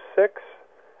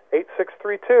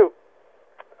 806-8632.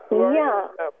 Yeah.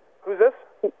 Who's this?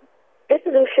 This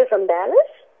is Usha from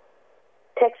Dallas,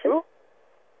 Texas. Who?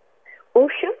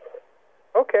 Usha.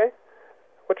 Okay.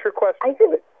 What's your question? I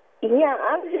was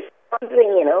just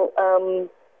wondering,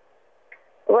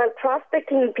 well,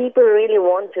 prospecting people really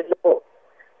want to know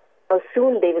how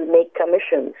soon they will make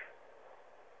commissions.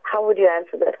 How would you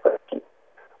answer that question?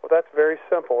 Well, that's very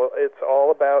simple. It's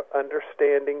all about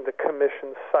understanding the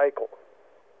commission cycle.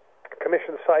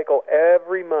 Commission cycle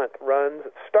every month runs,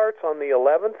 it starts on the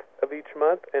 11th of each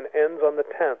month and ends on the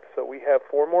 10th. So we have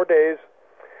 4 more days,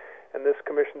 and this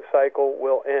commission cycle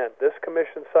will end. This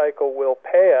commission cycle will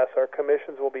pay us. Our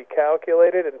commissions will be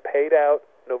calculated and paid out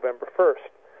November 1st.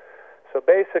 So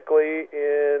basically,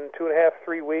 in 2.5,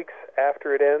 3 weeks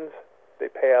after it ends, they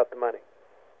pay out the money.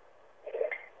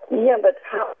 Yeah, but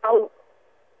how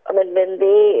when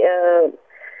they,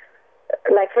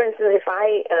 like for instance, if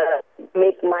I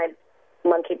make my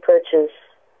monthly purchase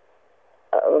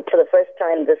for the first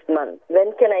time this month,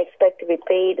 when can I expect to be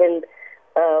paid, and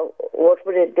what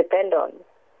would it depend on?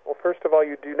 Well, first of all,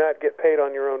 you do not get paid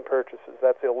on your own purchases.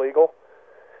 That's illegal,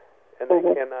 and they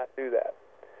cannot do that.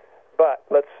 But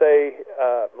let's say,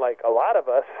 like a lot of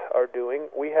us are doing,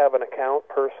 we have an account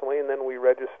personally, and then we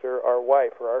register our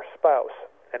wife or our spouse,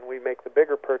 and we make the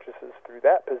bigger purchases through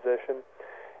that position,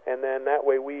 and then that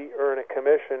way we earn a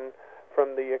commission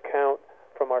from the account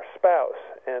from our spouse.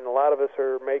 And a lot of us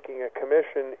are making a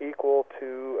commission equal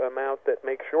to amount that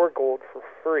makes your gold for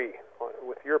free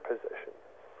with your position.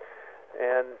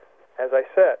 And as I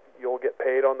said, you'll get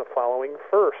paid on the following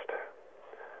 1st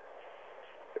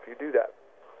if you do that.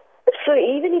 So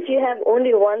even if you have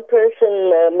only one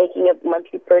person making a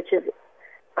monthly purchase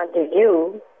under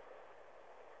you,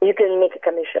 you can make a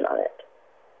commission on it?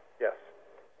 Yes.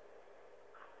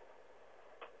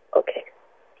 Okay.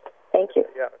 Thank you.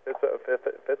 Yeah, if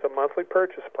it's a monthly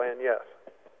purchase plan, yes.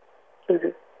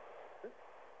 Mm-hmm.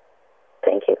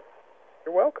 Thank you.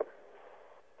 You're welcome.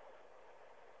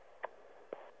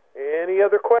 Any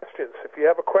other questions? If you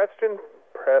have a question,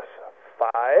 press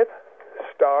 5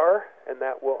 star, and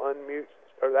that will unmute,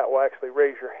 or that will actually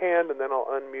raise your hand, and then I'll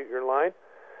unmute your line.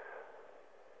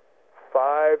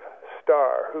 5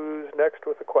 star. Who's next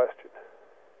with a question?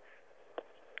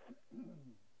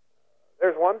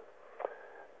 There's one.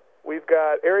 We've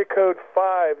got area code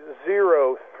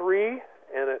 503,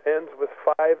 and it ends with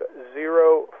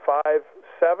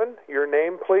 5057. Your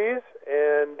name, please,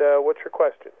 and what's your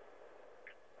question?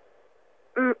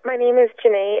 My name is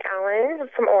Janae Allen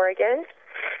from Oregon,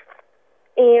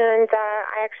 and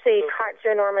I actually caught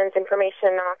Joe Norman's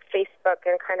information off Facebook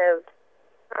and kind of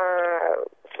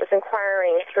was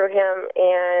inquiring through him,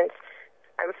 and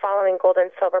I'm following gold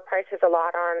and silver prices a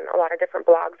lot on a lot of different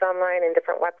blogs online and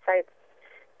different websites,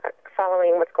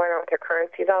 following what's going on with their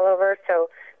currencies all over. So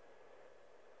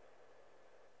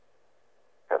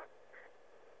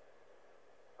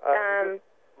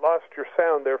lost your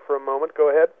sound there for a moment. Go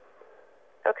ahead.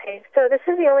 Okay, so this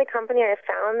is the only company I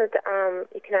found that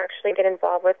you can actually get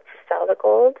involved with to sell the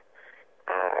gold.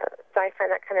 So I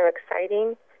find that kind of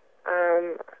exciting.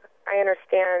 I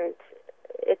understand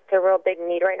it's a real big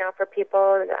need right now for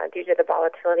people due to the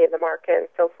volatility of the market and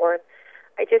so forth.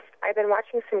 I've been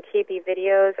watching some KB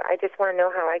videos. I just want to know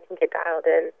how I can get dialed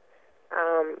in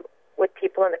with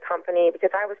people in the company,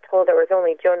 because I was told there was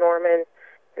only Joe Norman,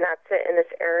 and that's it in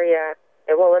this area,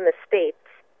 well, in the States,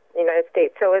 the United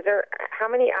States. So how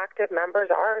many active members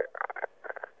are,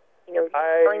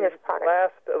 selling this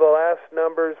product? The last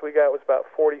numbers we got was about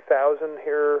 40,000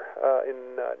 here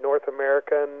in North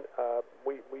America.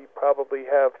 We probably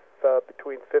have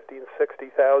between 50 and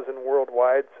 60,000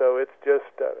 worldwide. So it's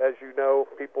just, as you know,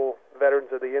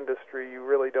 veterans of the industry, you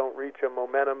really don't reach a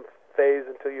momentum phase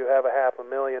until you have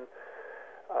 500,000.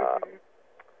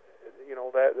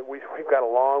 We've got a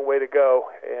long way to go,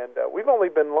 and we've only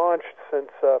been launched since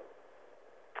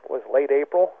was late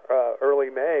April, early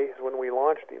May is when we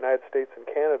launched the United States and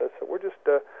Canada. So we're just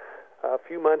a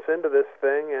few months into this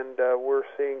thing, and we're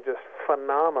seeing just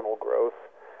phenomenal growth.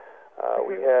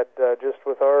 We had, just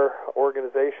with our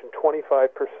organization,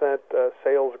 25%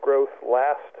 sales growth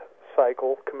last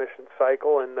commission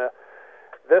cycle, and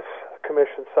this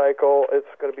commission cycle, it's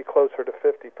going to be closer to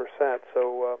 50%.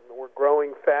 So we're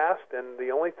growing fast, and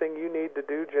the only thing you need to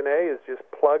do, Janae, is just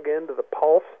plug into the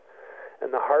pulse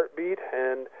and the heartbeat,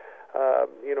 and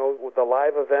the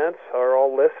live events are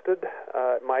all listed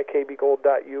at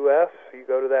mykbgold.us. You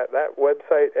go to that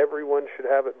website, everyone should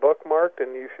have it bookmarked,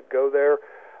 and you should go there,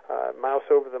 mouse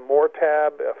over the More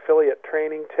tab, affiliate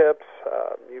training tips.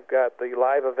 You've got the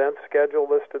live event schedule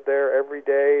listed there every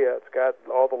day. It's got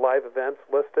all the live events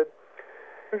listed.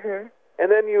 Mm-hmm.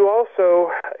 And then you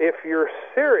also, if you're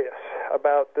serious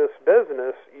about this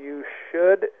business, you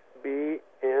should be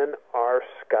in our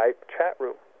Skype chat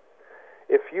room.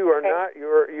 If you are not, you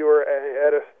are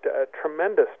at a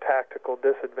tremendous tactical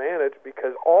disadvantage,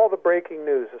 because all the breaking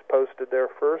news is posted there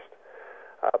first.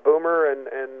 Boomer and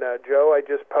Joe, I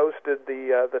just posted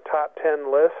the top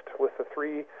 10 list with the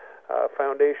 3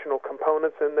 foundational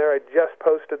components in there. I just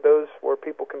posted those where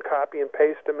people can copy and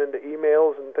paste them into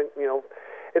emails and think.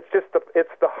 It's just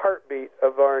it's the heartbeat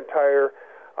of our entire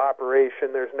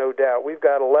operation. There's no doubt. We've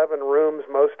got 11 rooms.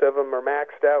 Most of them are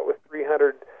maxed out with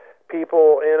 300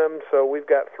 people in them. So we've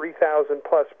got 3,000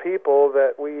 plus people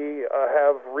that we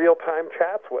have real-time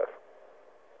chats with.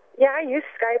 Yeah, I use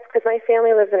Skype because my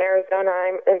family lives in Arizona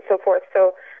and so forth.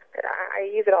 So I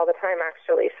use it all the time,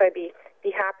 actually. So I'd be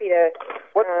happy to.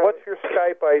 What's your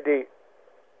Skype ID?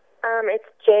 It's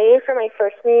J for my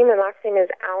first name, and last name is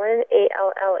Allen,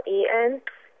 Allen.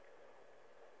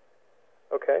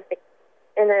 Okay.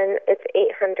 And then it's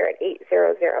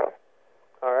 800-800.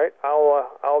 All right.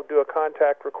 I'll do a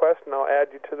contact request, and I'll add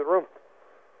you to the room.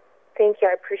 Thank you.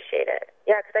 I appreciate it.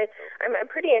 Yeah, because I'm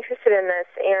pretty interested in this,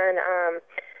 and I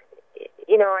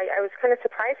was kind of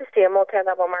surprised to see a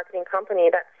multi-level marketing company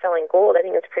that's selling gold. I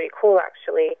think it's pretty cool,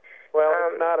 actually. Well,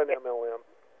 it's not an MLM.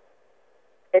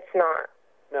 It's not.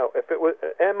 No, if it was,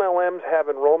 MLMs have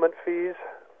enrollment fees,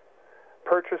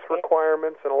 purchase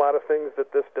requirements, and a lot of things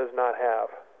that this does not have.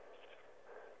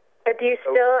 But do you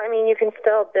still? I mean, you can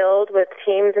still build with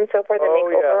teams and so forth and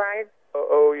make overrides.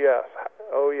 Oh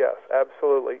yes,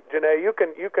 absolutely. Janae, you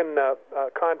can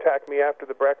contact me after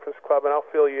the Breakfast Club, and I'll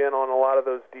fill you in on a lot of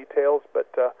those details.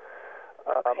 But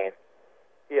okay.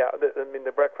 Yeah,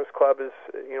 the Breakfast Club is,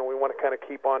 we want to kind of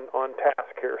keep on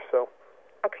task here. So.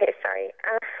 Okay, sorry.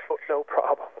 No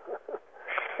problem.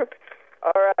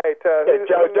 All right.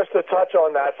 Joe, just to touch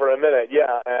on that for a minute,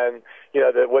 and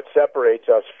what separates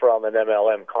us from an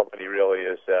MLM company really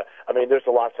is, there's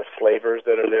lots of flavors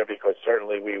that are there, because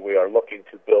certainly we are looking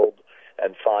to build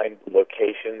and find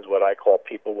locations, what I call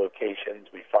people locations.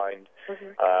 We find,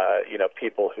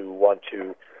 people who want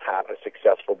to have a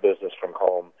successful business from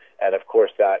home, and of course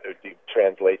that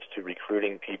translates to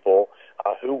recruiting people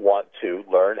who want to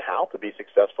learn how to be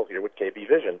successful here with KB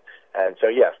Vision. And so,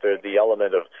 yes, there's the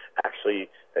element of actually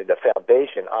the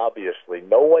foundation. Obviously,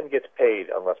 no one gets paid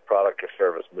unless product or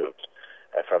service moves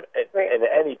in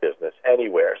any business,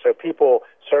 anywhere. So people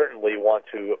certainly want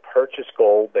to purchase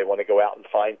gold. They want to go out and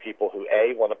find people who,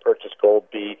 A, want to purchase gold,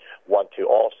 B, want to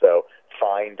also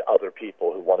find other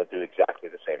people who want to do exactly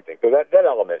the same thing. So that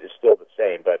element is still the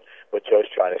same, but what Joe's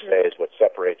trying to say is what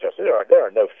separates us. There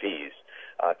are no fees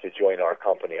to join our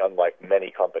company. Unlike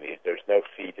many companies, there's no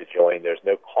fee to join. There's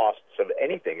no costs of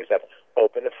anything except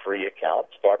open a free account,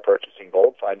 start purchasing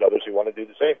gold, find others who want to do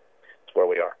the same. That's where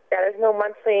we are. Yeah, there's no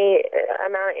monthly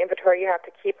amount of inventory you have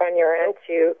to keep on your end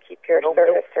to keep your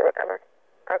service or whatever.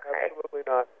 Okay. Absolutely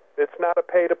not. It's not a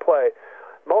pay-to-play.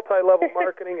 Multi-level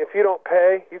marketing, if you don't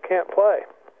pay, you can't play.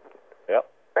 Yep.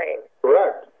 Right.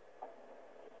 Correct.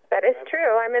 That is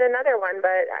true. I'm in another one,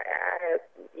 but,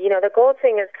 the gold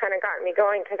thing has kind of gotten me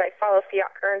going because I follow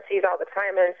fiat currencies all the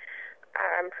time, and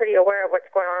I'm pretty aware of what's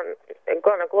going on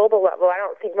a global level. I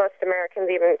don't think most Americans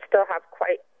even still have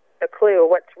quite a clue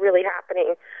what's really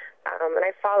happening. And I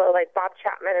follow, like, Bob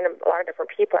Chapman and a lot of different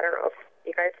people. I don't know if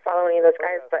you guys follow any of those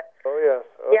guys, but... Oh, yes.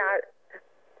 Yeah.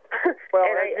 Well,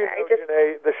 and I just,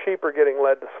 Janae, the sheep are getting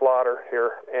led to slaughter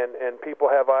here, and people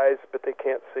have eyes, but they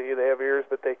can't see. They have ears,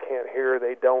 but they can't hear.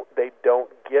 They don't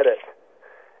get it.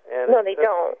 And no, they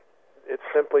don't. It's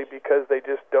simply because they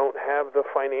just don't have the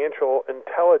financial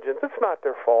intelligence. It's not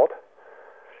their fault.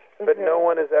 But no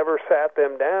one has ever sat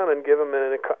them down and given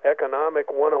them an economic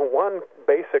 101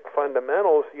 basic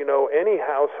fundamentals. Any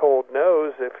household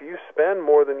knows if you spend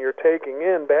more than you're taking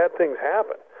in, bad things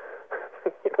happen.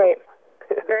 Right.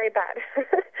 Very bad.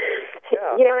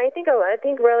 Yeah. I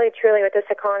think really, truly with this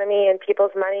economy and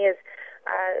people's money is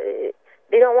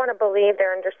they don't want to believe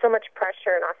they're under so much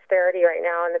pressure and austerity right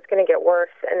now, and it's going to get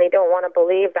worse, and they don't want to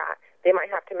believe that they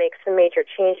might have to make some major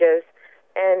changes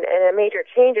and a major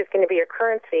change is going to be your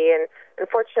currency. And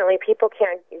unfortunately, people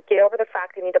can't get over the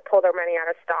fact they need to pull their money out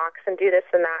of stocks and do this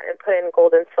and that and put in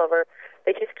gold and silver.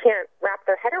 They just can't wrap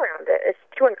their head around it. It's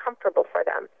too uncomfortable for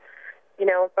them. You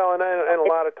know? Well, and a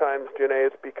lot of times, Janae,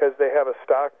 it's because they have a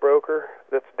stockbroker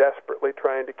that's desperately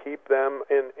trying to keep them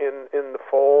in the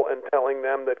fold and telling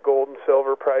them that gold and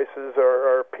silver prices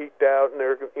are peaked out, and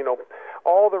they're, you know,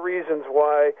 all the reasons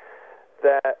why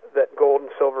that gold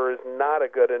and silver is not a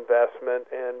good investment,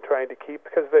 and trying to keep,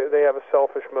 because they have a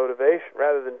selfish motivation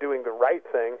rather than doing the right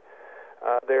thing.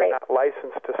 They're not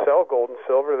licensed to sell gold and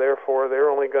silver, therefore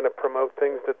they're only going to promote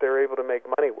things that they're able to make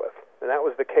money with. And that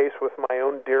was the case with my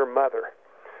own dear mother,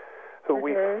 who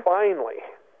we finally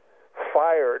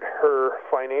fired her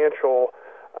financial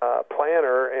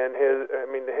planner, and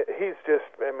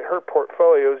her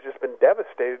portfolio has just been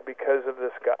devastated because of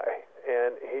this guy.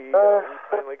 And he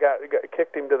finally got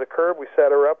kicked him to the curb. We set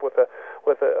her up with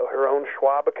her own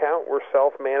Schwab account. We're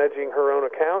self-managing her own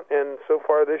account, and so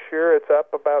far this year it's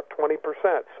up about 20%.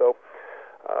 So.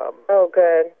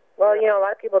 Good. Well, you know, a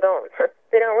lot of people don't.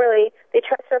 They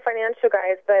trust their financial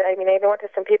guys, but I mean, I even went to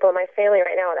some people in my family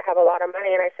right now that have a lot of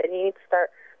money, and I said, you need to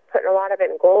start putting a lot of it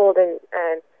in gold, and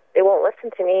they won't listen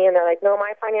to me, and they're like, no,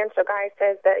 my financial guy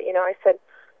says that, you know. I said,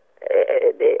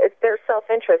 it's their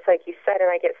self-interest, like you said, and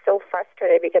I get so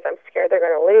frustrated because I'm scared they're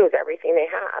going to lose everything they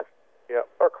have. Yep.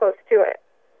 Or close to it.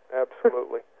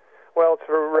 Absolutely. Well, it's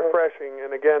refreshing,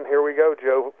 and again, here we go,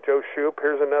 Joe Shoop.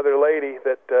 Here's another lady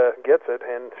that gets it,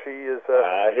 and she is...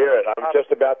 I hear it. I'm just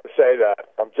about to say that.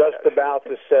 I'm just about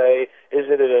to say,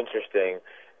 isn't it interesting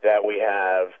that we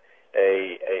have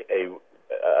a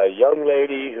young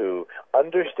lady who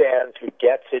understands, who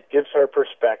gets it, gives her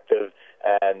perspective,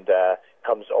 and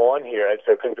comes on here. And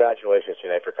so congratulations,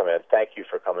 Janae, for coming in. Thank you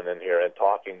for coming in here and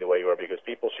talking the way you are, because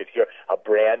people should hear a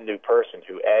brand new person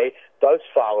who, A, does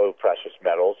follow precious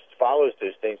metals, follows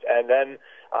those things, and then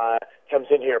comes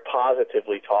in here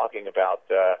positively talking about,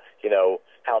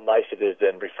 how nice it is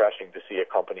and refreshing to see a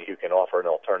company who can offer an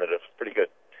alternative. Pretty good.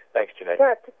 Thanks, Janae.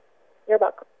 Yeah, you're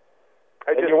welcome.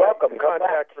 You're welcome.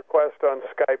 Contact request on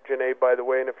Skype, Janae, by the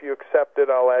way, and if you accept it,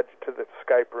 I'll add you to the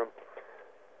Skype room.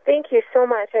 Thank you so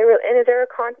much. And is there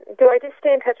do I just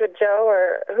stay in touch with Joe,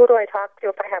 or who do I talk to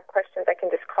if I have questions? I can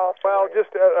just call. Well,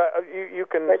 just you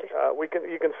can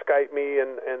you can Skype me,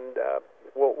 and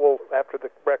we'll after the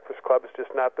Breakfast Club is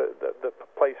just not the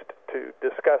place to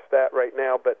discuss that right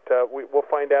now, but we'll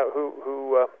find out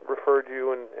who referred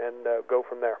you and go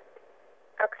from there.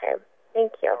 Okay.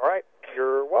 Thank you. All right.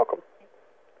 You're welcome.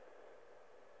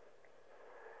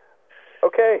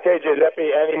 Okay,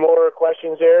 Giuseppe, any more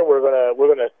questions there? We're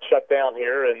gonna shut down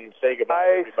here and say goodbye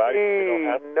to everybody.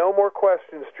 I see no more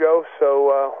questions, Joe.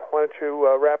 So why don't you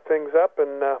wrap things up,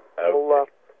 and we'll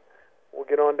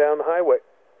get on down the highway.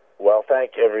 Well, I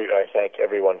thank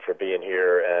everyone for being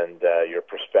here and your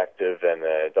perspective, and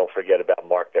don't forget about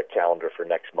mark that calendar for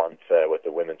next month with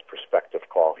the Women's Perspective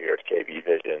call here at KB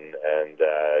Vision, and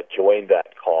join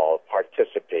that call,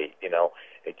 participate,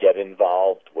 get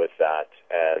involved with that,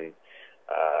 and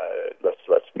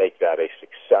let's make that a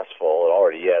successful. It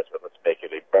already is, but let's make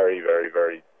it a very, very,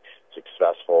 very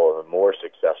successful and more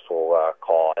successful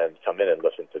call, and come in and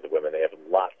listen to the women. They have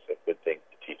lots of good things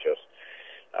to teach us.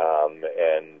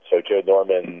 And so, Joe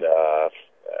Norman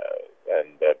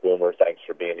and Boomer, thanks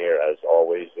for being here as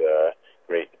always.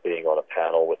 Great being on a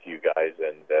panel with you guys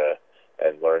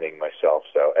and learning myself.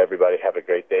 So, everybody, have a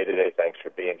great day today. Thanks for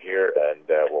being here, and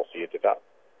we'll see you at the top.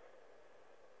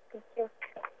 Thank you.